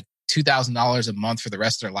get like $2,000 a month for the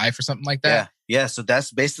rest of their life or something like that. Yeah. So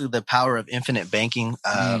that's basically the power of infinite banking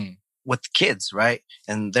with kids, right?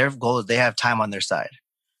 And their goal is they have time on their side,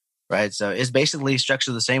 right? So it's basically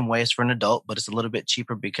structured the same way as for an adult, but it's a little bit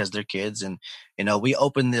cheaper because they're kids. And we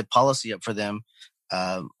opened the policy up for them.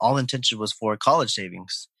 All intention was for college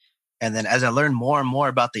savings. And then as I learned more and more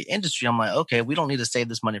about the industry, I'm like, okay, we don't need to save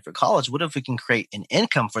this money for college. What if we can create an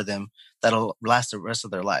income for them that'll last the rest of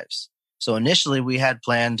their lives? So initially we had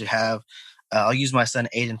planned to have, I'll use my son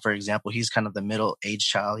Aiden, for example. He's kind of the middle age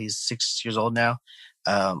child. He's 6 years old now.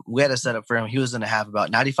 We had a setup for him. He was going to have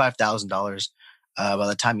about $95,000 by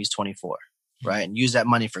the time he's 24. Right. And use that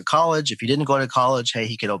money for college. If he didn't go to college, hey,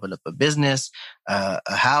 he could open up a business, a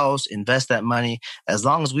house, invest that money. As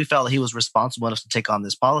long as we felt he was responsible enough to take on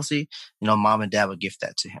this policy, mom and dad would gift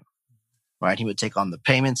that to him. Right. He would take on the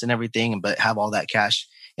payments and everything, but have all that cash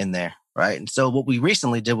in there. Right. And so what we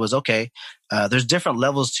recently did was, there's different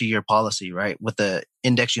levels to your policy, right? With the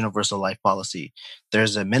Index Universal Life policy,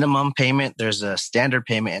 there's a minimum payment, there's a standard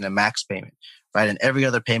payment, and a max payment. Right. And every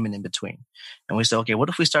other payment in between. And we said, okay, what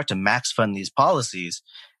if we start to max fund these policies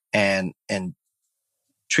and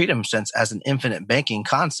treat them as an infinite banking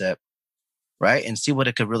concept, right? And see what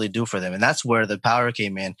it could really do for them. And that's where the power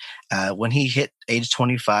came in. When he hit age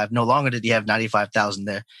 25, no longer did he have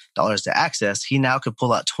 $95,000 to access. He now could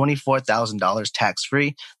pull out $24,000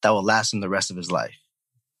 tax-free that will last him the rest of his life.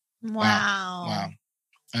 Wow.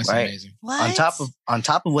 That's right? Amazing. What? On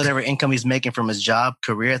top of whatever income he's making from his job,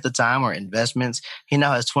 career at the time, or investments, he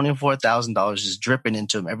now has $24,000 just dripping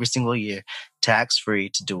into him every single year, tax-free,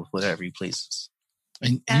 to do whatever he pleases.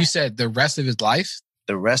 And you said the rest of his life?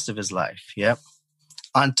 The rest of his life, yep.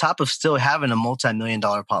 On top of still having a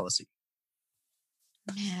multi-million-dollar policy.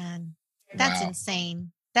 Man, that's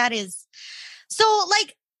insane. That is so,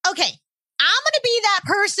 like, okay. I'm going to be that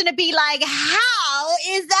person to be like, how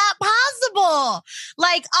is that possible?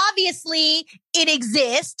 Like, obviously it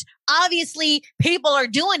exists. Obviously people are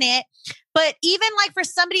doing it. But even like for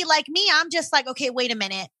somebody like me, I'm just like, okay, wait a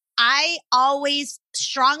minute. I always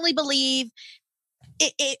strongly believe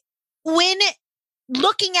it when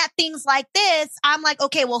looking at things like this, I'm like,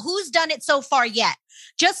 okay, well, who's done it so far yet?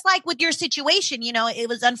 Just like with your situation, it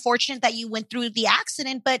was unfortunate that you went through the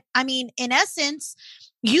accident. But I mean, in essence,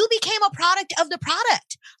 you became a product of the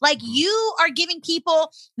product. Like, you are giving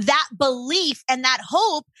people that belief and that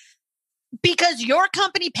hope because your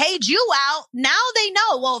company paid you out. Now they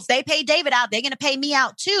know, well, if they pay David out, they're going to pay me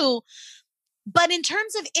out too. But in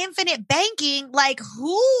terms of infinite banking, like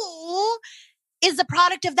who is the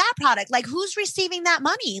product of that product? Like who's receiving that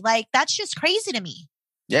money? Like that's just crazy to me.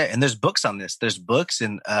 Yeah, and there's books on this. There's books,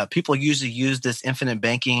 and people usually use this infinite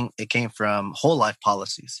banking. It came from whole life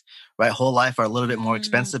policies, right? Whole life are a little bit more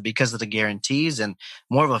expensive because of the guarantees and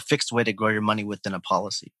more of a fixed way to grow your money within a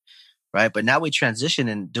policy, right? But now we transition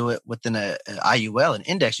and do it within a IUL, an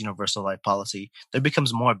index universal life policy. There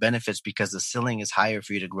becomes more benefits because the ceiling is higher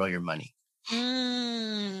for you to grow your money.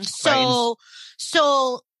 So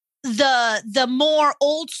the more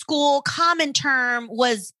old school common term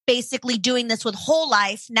was basically doing this with whole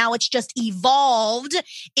life. Now it's just evolved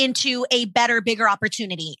into a better, bigger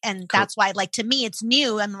opportunity. And that's why, like, to me, it's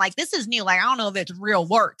new. I'm like, this is new. Like, I don't know if it real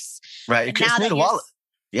works. Right. It's new to all.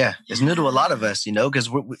 Yeah. It's new to a lot of us, because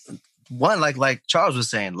one, like Charles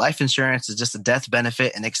was saying, life insurance is just a death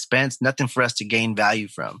benefit and expense, nothing for us to gain value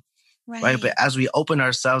from. Right. But as we open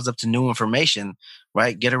ourselves up to new information,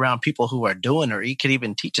 right, get around people who are doing, or he could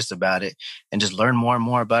even teach us about it and just learn more and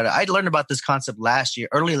more about it. I learned about this concept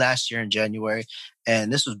early last year in January,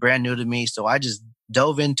 and this was brand new to me. So I just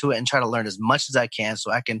dove into it and try to learn as much as I can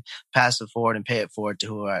so I can pass it forward and pay it forward to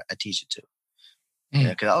who I teach it to.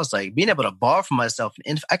 Because I was like, being able to borrow for myself,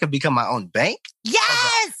 and I could become my own bank.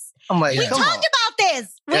 Yes. I'm like, we talked about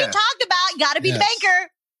this. We talked about, you got to be the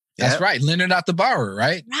banker. That's right. Lender, not the borrower,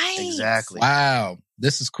 right? Right. Exactly. Wow.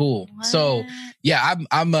 This is cool. What? So yeah,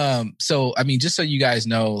 so I mean, just so you guys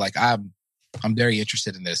know, like I'm very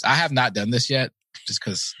interested in this. I have not done this yet just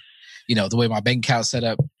because, the way my bank account's set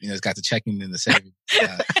up, it's got the checking and the saving.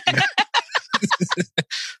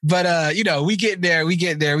 But, we get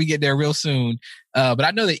there real soon. But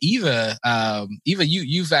I know that Eva,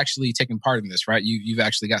 you've actually taken part in this, right? You've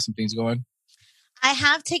actually got some things going. I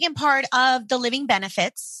have taken part of the living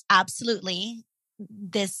benefits. Absolutely.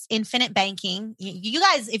 This infinite banking. You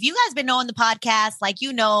guys, if you guys been knowing the podcast, like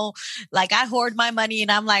I hoard my money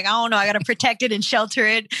and I'm like, I don't know, I got to protect it and shelter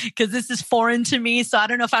it because this is foreign to me. So I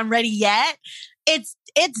don't know if I'm ready yet. It's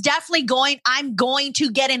definitely I'm going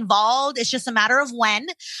to get involved. It's just a matter of when.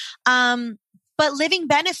 But living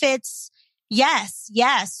benefits, yes.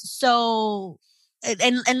 So,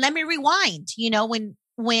 and let me rewind,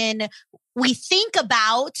 when we think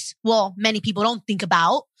about, many people don't think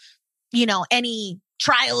about, any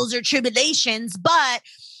trials or tribulations, but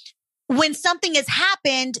when something has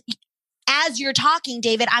happened, as you're talking,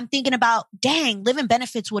 David, I'm thinking about, dang, living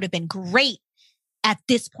benefits would have been great at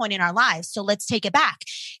this point in our lives. So let's take it back.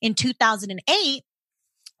 In 2008,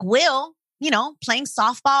 Will, playing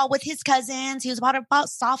softball with his cousins, he was about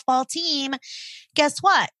softball team. Guess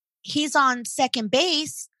what? He's on second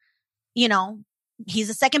base, he's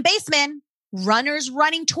a second baseman. Runners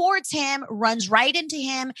running towards him, runs right into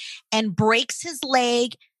him and breaks his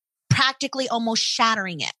leg, practically almost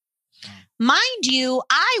shattering it. Mind you,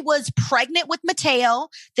 I was pregnant with Mateo.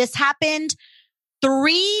 This happened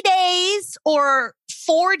 3 days or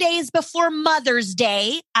 4 days before Mother's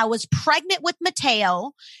Day. I was pregnant with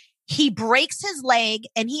Mateo. He breaks his leg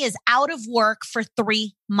and he is out of work for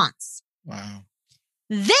 3 months. Wow.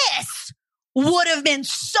 This would have been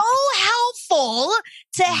so helpful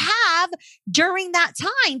to have during that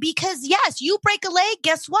time because yes, you break a leg,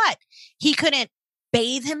 guess what? He couldn't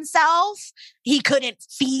bathe himself. He couldn't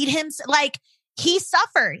feed himself. Like he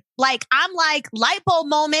suffered. Like I'm like light bulb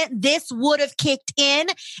moment. This would have kicked in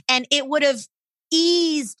and it would have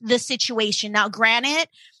eased the situation. Now, granted,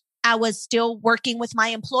 I was still working with my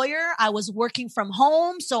employer. I was working from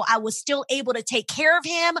home. So I was still able to take care of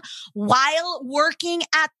him while working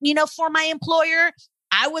at, for my employer.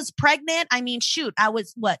 I was pregnant. I mean, shoot, I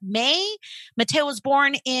was May? Mateo was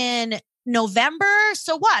born in November.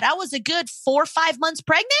 So what? I was a good 4 or 5 months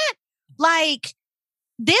pregnant. Like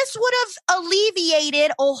this would have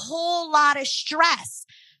alleviated a whole lot of stress.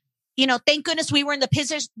 Thank goodness we were in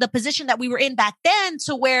the position that we were in back then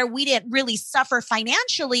to where we didn't really suffer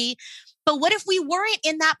financially. But what if we weren't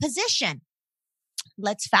in that position?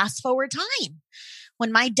 Let's fast forward time.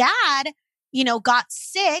 When my dad, got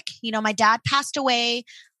sick, my dad passed away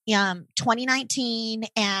 2019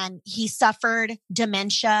 and he suffered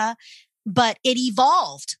dementia. But it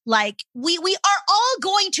evolved. Like we are all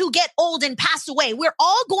going to get old and pass away. We're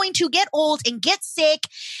all going to get old and get sick.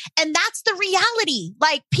 And that's the reality.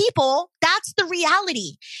 Like people, that's the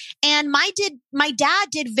reality. And my dad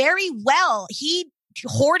did very well. He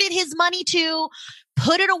hoarded his money too,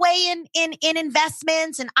 put it away in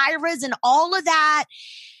investments and IRAs and all of that.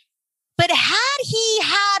 But had he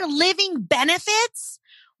had living benefits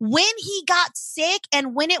when he got sick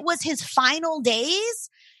and when it was his final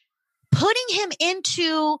days, putting him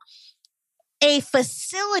into a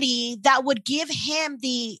facility that would give him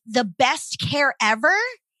the best care ever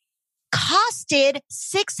costed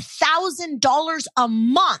 $6,000 a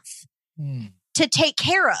month to take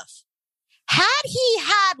care of. Had he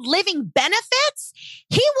had living benefits,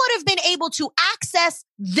 he would have been able to access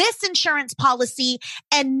this insurance policy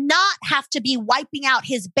and not have to be wiping out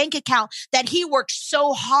his bank account that he worked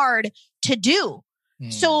so hard to do.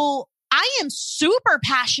 So I am super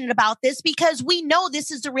passionate about this because we know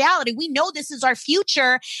this is the reality. We know this is our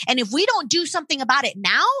future. And if we don't do something about it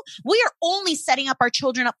now, we are only setting up our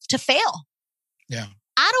children up to fail. Yeah.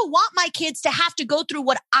 I don't want my kids to have to go through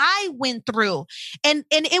what I went through. And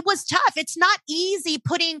it was tough. It's not easy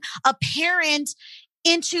putting a parent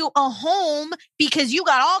into a home because you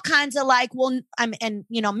got all kinds of like, well, I'm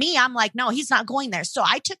like, no, he's not going there. So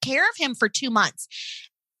I took care of him for 2 months.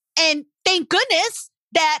 And thank goodness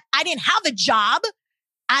that I didn't have a job.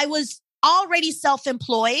 I was already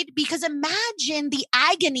self-employed because imagine the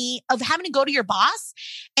agony of having to go to your boss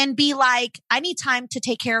and be like, I need time to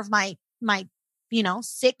take care of my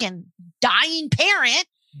sick and dying parent.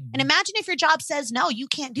 And imagine if your job says, no, you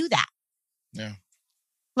can't do that. Yeah.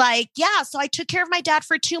 So I took care of my dad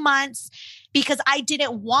for 2 months because I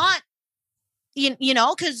didn't want,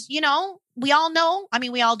 because, we all know,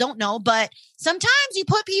 we all don't know, but sometimes you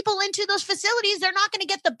put people into those facilities, they're not going to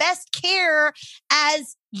get the best care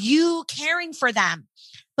as you caring for them.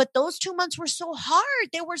 But those 2 months were so hard.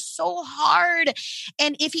 They were so hard.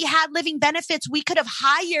 And if he had living benefits, we could have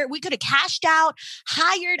cashed out,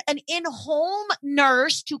 hired an in-home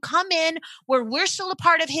nurse to come in where we're still a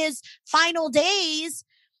part of his final days.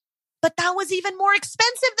 But that was even more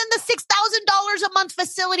expensive than the $6,000 a month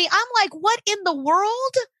facility. I'm like, what in the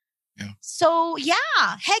world? Yeah. So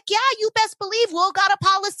heck yeah, you best believe Will got a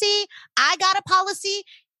policy. I got a policy.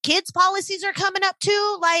 Kids' policies are coming up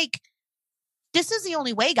too. This is the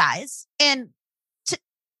only way, guys. And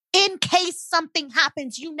in case something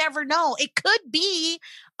happens, you never know. It could be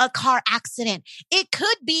a car accident. It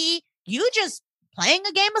could be you just playing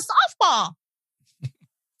a game of softball.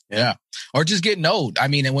 Yeah. Or just getting old.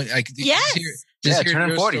 And when yes. Just hear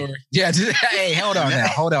turning 40. Story. Yeah. Hey, hold on now.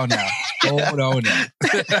 Hold on now.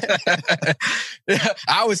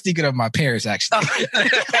 I was thinking of my parents actually.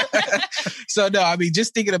 So no,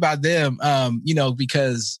 just thinking about them,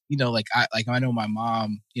 because, I know my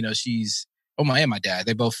mom, she's, and my dad,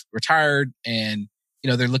 they both retired and,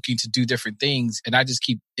 they're looking to do different things. And I just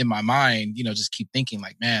keep in my mind, just keep thinking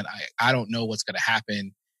like, man, I don't know what's going to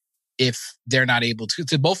happen if they're not able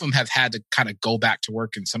to both of them have had to kind of go back to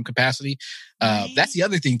work in some capacity. That's the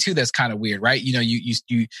other thing too. That's kind of weird, right?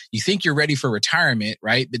 You think you're ready for retirement,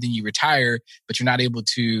 right? But then you retire, but you're not able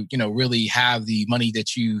to, really have the money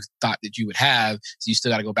that you thought that you would have. So you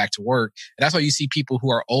still got to go back to work. And that's why you see people who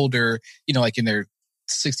are older, like in their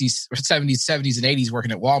 60s, 70s, 70s and 80s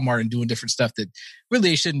working at Walmart and doing different stuff that really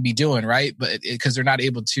they shouldn't be doing, right? But because they're not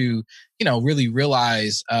able to, really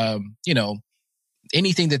realize,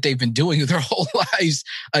 anything that they've been doing their whole lives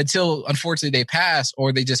until unfortunately they pass,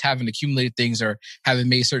 or they just haven't accumulated things or haven't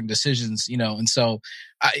made certain decisions, And so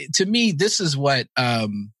to me, this is what,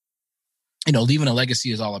 leaving a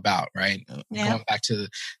legacy is all about, right? Yeah. Going back to,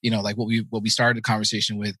 what we started the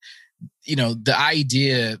conversation with, the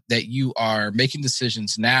idea that you are making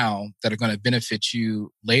decisions now that are going to benefit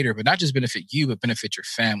you later, but not just benefit you, but benefit your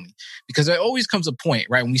family. Because there always comes a point,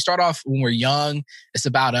 right? When we start off, when we're young, it's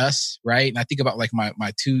about us, right? And I think about my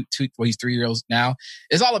he's 3-year-olds now.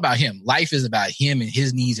 It's all about him. Life is about him and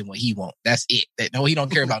his needs and what he wants. That's it. He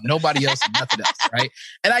don't care about nobody else and nothing else, right?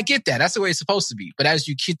 And I get that. That's the way it's supposed to be. But as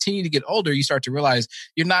you continue to get older, you start to realize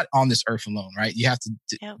you're not on this earth alone, right? You have to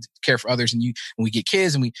care for others, and when we get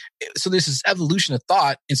kids, so there's this evolution of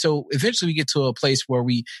thought. And so eventually we get to a place where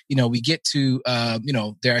we get to,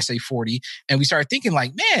 dare I say 40, and we start thinking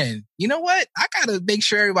like, man, you know what? I got to make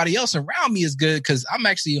sure everybody else around me is good because I'm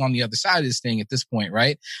actually on the other side of this thing at this point,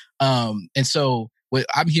 right? And so what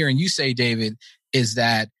I'm hearing you say, David, is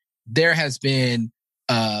that there has been,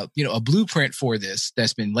 a blueprint for this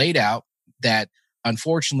that's been laid out that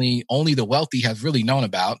unfortunately only the wealthy have really known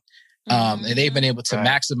about. And they've been able to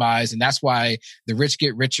maximize. And that's why the rich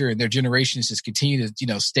get richer and their generations just continue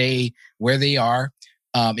to, stay where they are.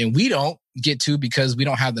 And we don't get to because we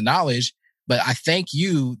don't have the knowledge. But I thank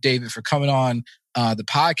you, David, for coming on the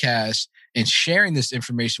podcast and sharing this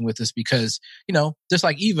information with us because, just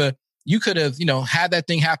like Eva, you could have, had that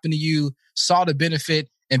thing happen to you, saw the benefit,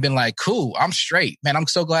 and been like, cool, I'm straight, man. I'm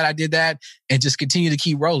so glad I did that, and just continue to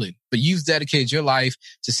keep rolling. But you've dedicated your life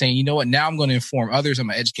to saying, you know what, now I'm going to inform others. I'm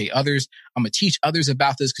going to educate others. I'm going to teach others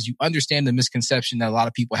about this because you understand the misconception that a lot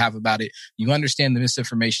of people have about it. You understand the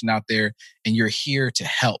misinformation out there, and you're here to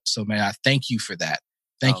help. So, man, I thank you for that.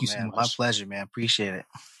 Thank you so much. My pleasure, man. Appreciate it.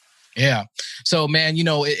 Yeah. So, man,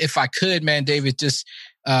 if I could, man, David, just,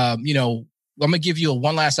 I'm going to give you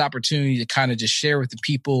one last opportunity to kind of just share with the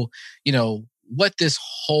people, what this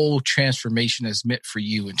whole transformation has meant for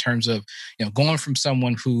you in terms of, going from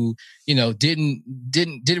someone who, didn't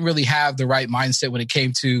really have the right mindset when it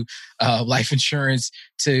came to life insurance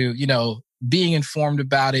to, being informed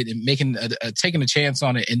about it and taking a chance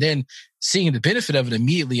on it, and then seeing the benefit of it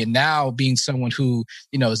immediately. And now being someone who,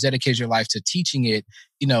 has dedicated your life to teaching it,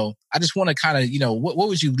 I just want to kind of, what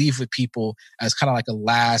would you leave with people as kind of like a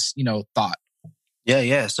last, thought?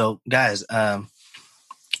 Yeah. So guys,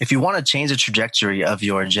 if you want to change the trajectory of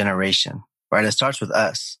your generation, right, it starts with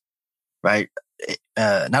us, right?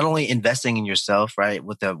 Not only investing in yourself, right,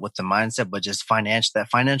 with the mindset, but just that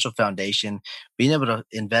financial foundation, being able to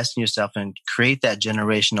invest in yourself and create that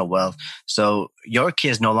generational wealth. So your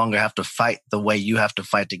kids no longer have to fight the way you have to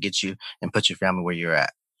fight to get you and put your family where you're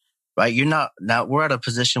at, right? We're at a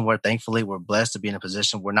position where thankfully we're blessed to be in a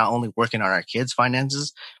position where not only working on our kids'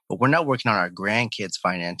 finances, but we're not working on our grandkids'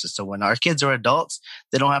 finances. So when our kids are adults,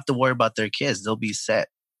 they don't have to worry about their kids. They'll be set,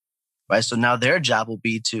 right? So now their job will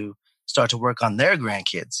be to start to work on their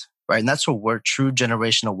grandkids, right? And that's where true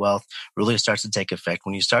generational wealth really starts to take effect.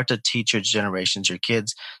 When you start to teach your generations, your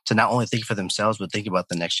kids, to not only think for themselves, but think about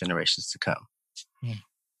the next generations to come.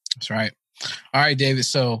 That's right. All right, David.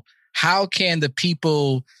 So how can the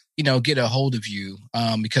people, get a hold of you?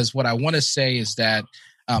 Because what I want to say is that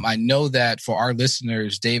I know that for our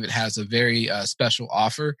listeners, David has a very special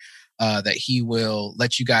offer that he will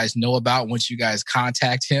let you guys know about once you guys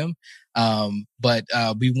contact him. But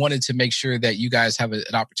we wanted to make sure that you guys have an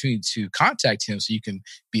opportunity to contact him so you can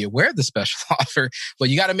be aware of the special offer. But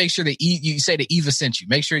you got to make sure that you say that Eva sent you.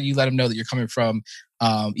 Make sure you let him know that you're coming from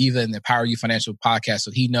Eva and the Empower You Financial podcast,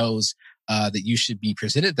 so he knows that you should be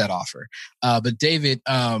presented that offer. But David,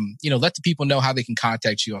 let the people know how they can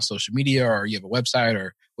contact you on social media, or you have a website,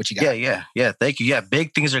 or what you got. Yeah. Thank you. Yeah.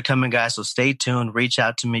 Big things are coming, guys. So stay tuned. Reach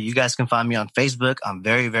out to me. You guys can find me on Facebook. I'm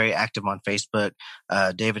very, very active on Facebook,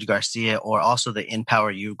 David Garcia, or also the Empower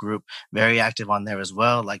You group. Very active on there as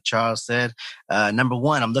well. Like Charles said, number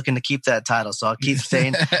one, I'm looking to keep that title. So I'll keep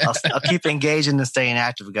staying, I'll keep engaging and staying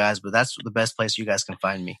active, guys. But that's the best place you guys can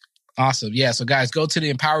find me. Awesome. Yeah. So guys, go to the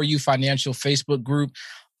Empower You Financial Facebook group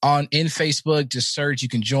in Facebook. Just search. You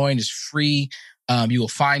can join. It's free. You will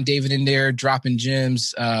find David in there dropping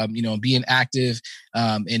gems, being active.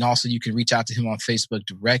 And also you can reach out to him on Facebook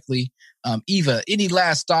directly. Eva, any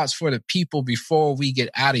last thoughts for the people before we get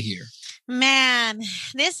out of here? Man,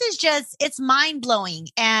 this is it's mind blowing.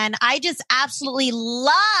 And I just absolutely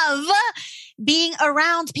love being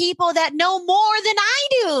around people that know more than I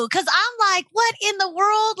do. Cause I'm like, what in the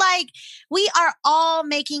world? Like, we are all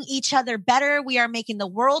making each other better. We are making the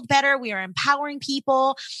world better. We are empowering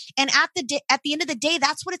people. And at the end of the day,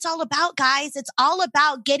 that's what it's all about, guys. It's all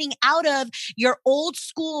about getting out of your old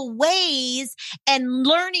school ways and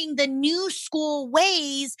learning the new school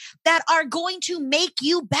ways that are going to make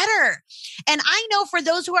you better. And I know for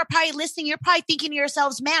those who are probably listening, you're probably thinking to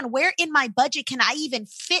yourselves, man, where in my budget can I even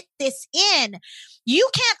fit this in? You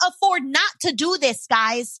can't afford not to do this,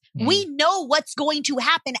 guys. We know what's going to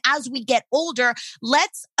happen as we get older.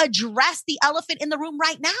 Let's address the elephant in the room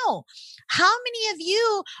right now. How many of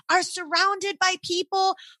you are surrounded by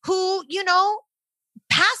people who,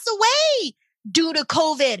 pass away due to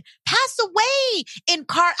COVID, pass away in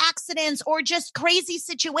car accidents or just crazy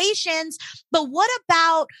situations? But what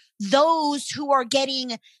about those who are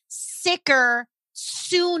getting sicker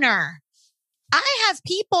sooner? I have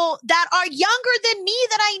people that are younger than me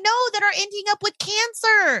that I know that are ending up with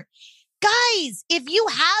cancer. Guys, if you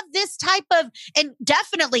have this type of, and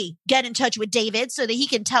definitely get in touch with David so that he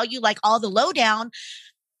can tell you like all the lowdown,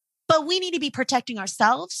 but we need to be protecting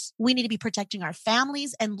ourselves. We need to be protecting our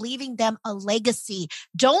families and leaving them a legacy.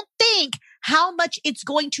 Don't think how much it's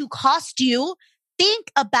going to cost you. Think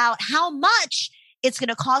about how much it's going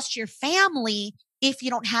to cost your family if you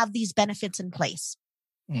don't have these benefits in place.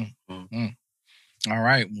 Mm-hmm. All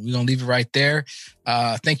right. We're going to leave it right there.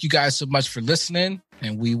 Thank you guys so much for listening,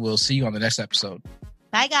 and we will see you on the next episode.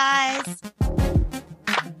 Bye, guys.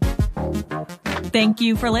 Thank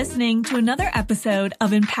you for listening to another episode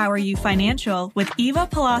of Empower You Financial with Eva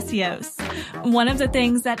Palacios. One of the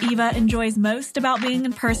things that Eva enjoys most about being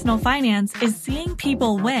in personal finance is seeing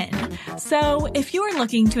people win. So if you are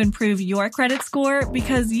looking to improve your credit score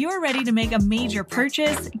because you're ready to make a major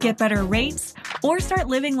purchase, get better rates, or start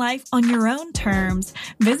living life on your own terms,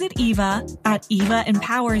 visit Eva at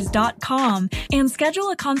evaempowers.com and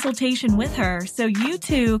schedule a consultation with her so you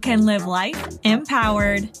too can live life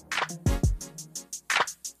empowered.